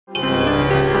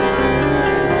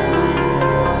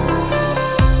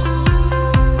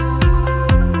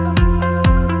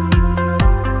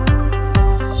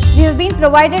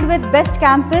provided with best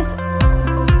campus.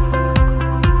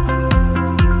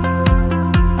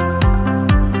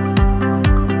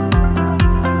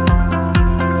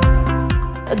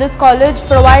 This college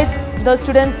provides the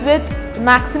students with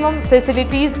maximum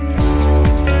facilities.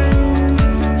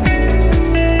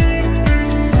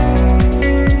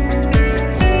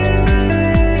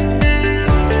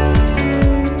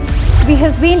 We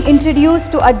have been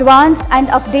introduced to advanced and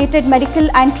updated medical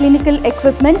and clinical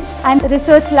equipments and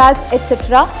research labs,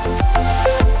 etc.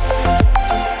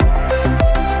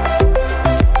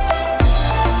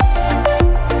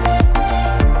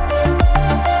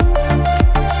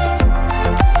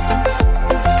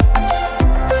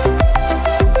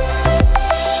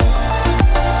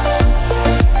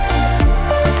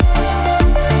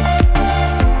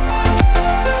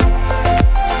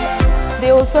 They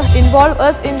also involve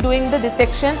us in doing the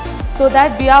dissection so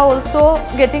that we are also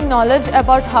getting knowledge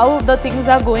about how the things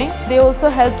are going. They also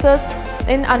helps us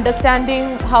in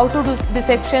understanding how to do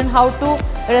dissection, how to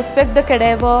respect the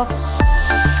cadaver.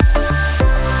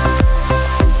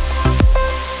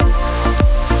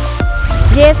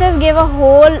 JSS gave a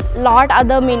whole lot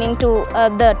other meaning to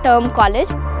the term college.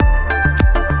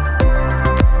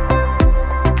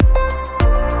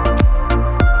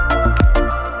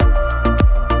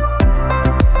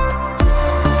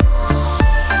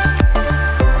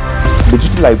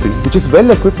 Digital library, which is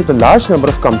well equipped with a large number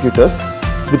of computers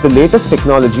with the latest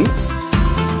technology.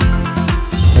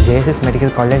 The JSS Medical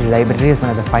College library is one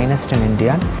of the finest in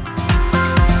India.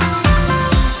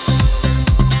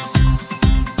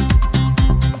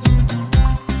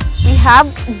 We have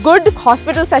good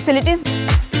hospital facilities.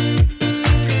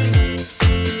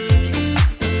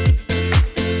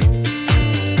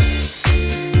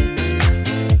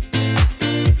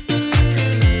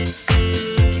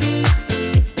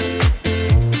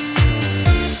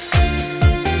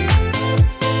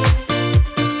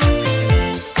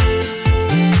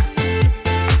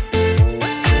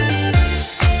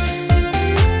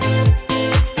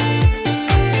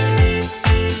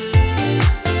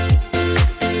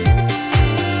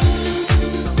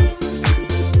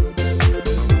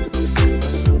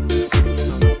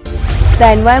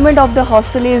 The environment of the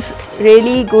hostel is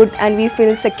really good and we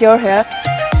feel secure here.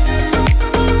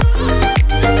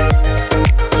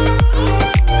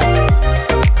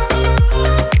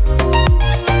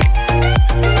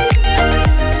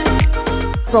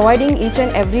 Providing each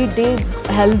and every day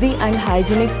healthy and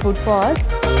hygienic food for us.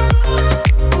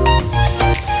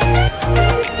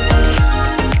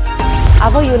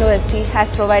 Our university has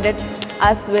provided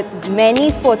us with many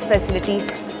sports facilities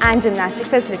and gymnastic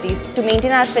facilities to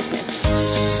maintain our fitness.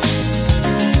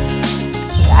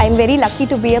 I am very lucky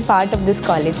to be a part of this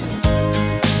college.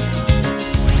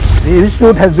 The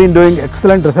institute has been doing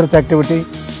excellent research activity,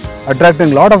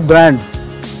 attracting a lot of grants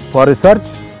for research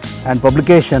and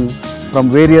publication from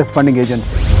various funding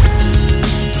agencies.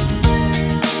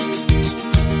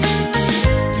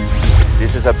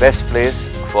 This is the best place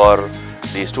for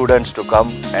the students to come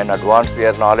and advance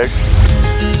their knowledge.